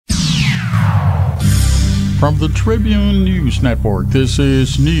From the Tribune News Network, this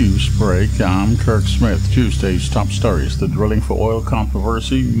is Newsbreak. I'm Kirk Smith. Tuesday's top stories. The drilling for oil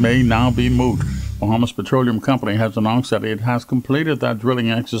controversy may now be moot. Bahamas Petroleum Company has announced that it has completed that drilling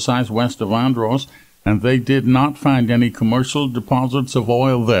exercise west of Andros, and they did not find any commercial deposits of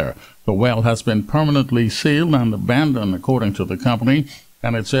oil there. The well has been permanently sealed and abandoned, according to the company,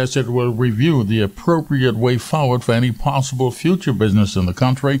 and it says it will review the appropriate way forward for any possible future business in the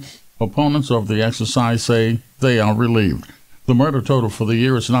country. Opponents of the exercise say they are relieved. The murder total for the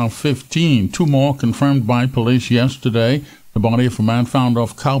year is now 15, 2 more confirmed by police yesterday. The body of a man found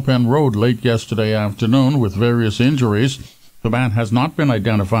off Cowpen Road late yesterday afternoon with various injuries. The man has not been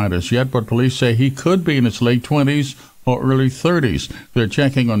identified as yet, but police say he could be in his late 20s or early 30s. They're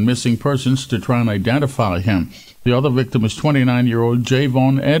checking on missing persons to try and identify him. The other victim is 29-year-old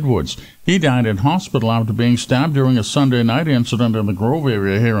Javon Edwards. He died in hospital after being stabbed during a Sunday night incident in the Grove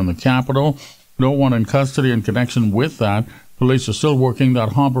area here in the capital. No one in custody in connection with that. Police are still working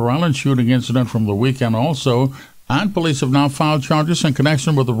that Harbor Island shooting incident from the weekend also. And police have now filed charges in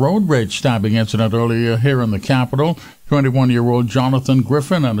connection with the road rage stabbing incident earlier here in the capital. 21-year-old Jonathan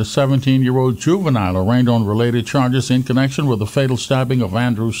Griffin and a 17-year-old juvenile arraigned on related charges in connection with the fatal stabbing of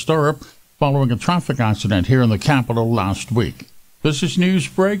Andrew Stirrup following a traffic accident here in the capital last week. This is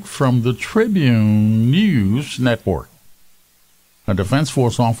Newsbreak from the Tribune News Network. A Defense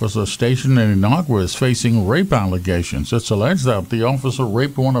Force officer stationed in Inagua is facing rape allegations. It's alleged that the officer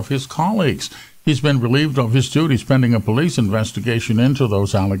raped one of his colleagues. He's been relieved of his duties pending a police investigation into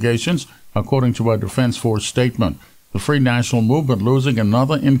those allegations, according to a Defense Force statement. The Free National Movement losing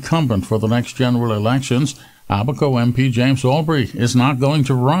another incumbent for the next general elections. Abaco MP James Albury is not going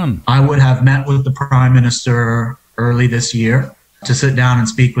to run. I would have met with the Prime Minister early this year to sit down and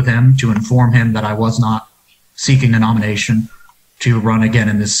speak with him to inform him that I was not seeking a nomination to run again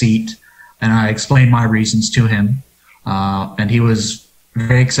in this seat. And I explained my reasons to him, and he was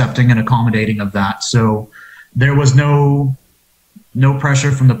very accepting and accommodating of that. So there was no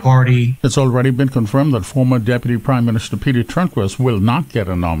pressure from the party. It's already been confirmed that former Deputy Prime Minister Peter Turnquist will not get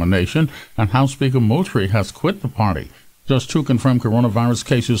a nomination, and House Speaker Moultrie has quit the party. Just 2 confirmed coronavirus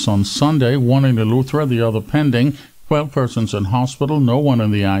cases on Sunday, 1 in Eleuthera, the other pending. 12 persons in hospital, no one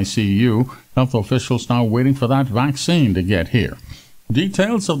in the ICU. Health officials now waiting for that vaccine to get here.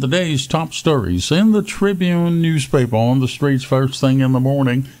 Details of the day's top stories in the Tribune newspaper on the streets first thing in the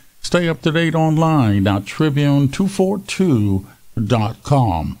morning. Stay up to date online at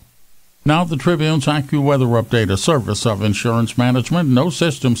Tribune242.com. Now the Tribune's AccuWeather update, a service of Insurance Management. No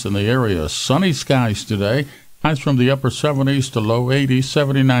systems in the area. Sunny skies today. Highs from the upper 70s to low 80s,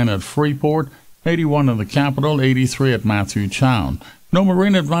 79 at Freeport, 81 in the capital, 83 at Matthewtown. No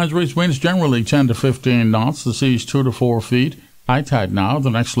marine advisories. Winds generally 10 to 15 knots. The sea's 2 to 4 feet. High tide now, the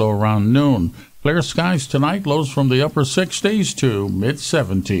next low around noon. Clear skies tonight, lows from the upper 60s to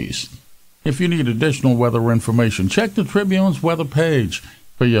mid-70s. If you need additional weather information, check the Tribune's weather page.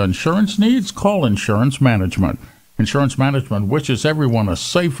 For your insurance needs, call Insurance Management. Insurance Management wishes everyone a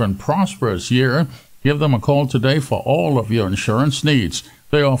safe and prosperous year. Give them a call today for all of your insurance needs.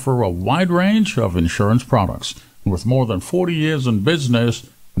 They offer a wide range of insurance products. With more than 40 years in business,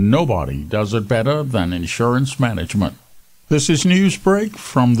 nobody does it better than Insurance Management. This is Newsbreak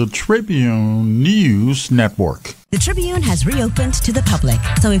from the Tribune News Network. The Tribune has reopened to the public,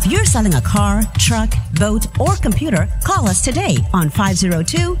 so if you're selling a car, truck, boat, or computer, call us today on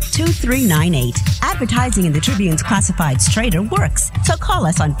 502-2398. Advertising in the Tribune's Classifieds Trader works, so call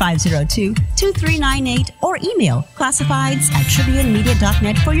us on 502-2398 or email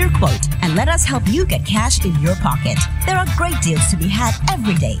classifieds@tribunemedia.net for your quote, and let us help you get cash in your pocket. There are great deals to be had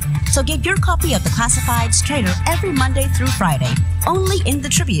every day, so get your copy of the Classifieds Trader every Monday through Friday, only in the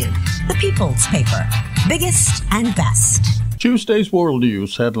Tribune, the people's paper. Biggest and best. Tuesday's World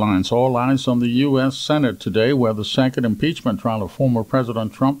News headlines. All eyes on the U.S. Senate today, where the second impeachment trial of former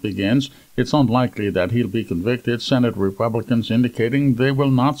President Trump begins. It's unlikely that he'll be convicted. Senate Republicans indicating they will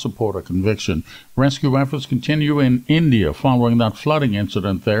not support a conviction. Rescue efforts continue in India following that flooding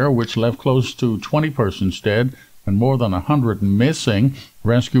incident there, which left close to 20 persons dead and more than 100 missing.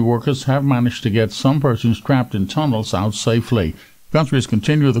 Rescue workers have managed to get some persons trapped in tunnels out safely. Countries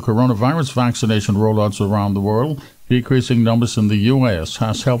continue the coronavirus vaccination rollouts around the world. Decreasing numbers in the U.S.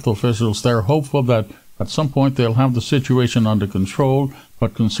 has health officials there hopeful that at some point they'll have the situation under control,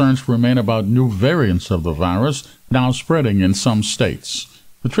 but concerns remain about new variants of the virus now spreading in some states.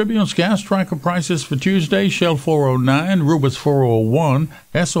 The Tribune's gas tracker prices for Tuesday: Shell $4.09, Rubis $4.01,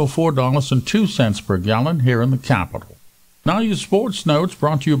 Esso $4.02 per gallon here in the capital. Now your sports notes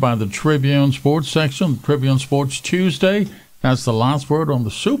brought to you by the Tribune Sports section. The Tribune Sports Tuesday. has the last word on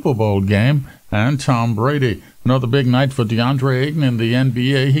the Super Bowl game, and Tom Brady. Another big night for DeAndre Ayton in the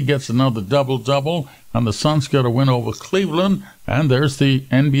NBA. He gets another double-double, and the Suns get a win over Cleveland. And there's the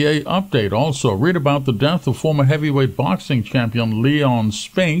NBA update. Also, read about the death of former heavyweight boxing champion Leon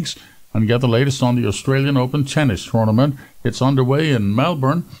Spinks, and get the latest on the Australian Open tennis tournament. It's underway in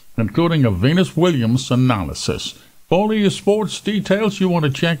Melbourne, including a Venus Williams analysis. For all of your sports details, you want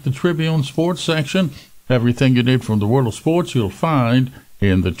to check the Tribune Sports section. Everything you need from the world of sports you'll find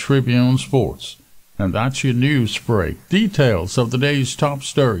in the Tribune Sports. And that's your news break. Details of the day's top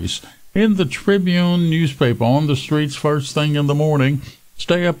stories in the Tribune newspaper on the streets first thing in the morning.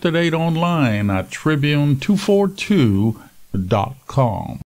 Stay up to date online at Tribune242.com.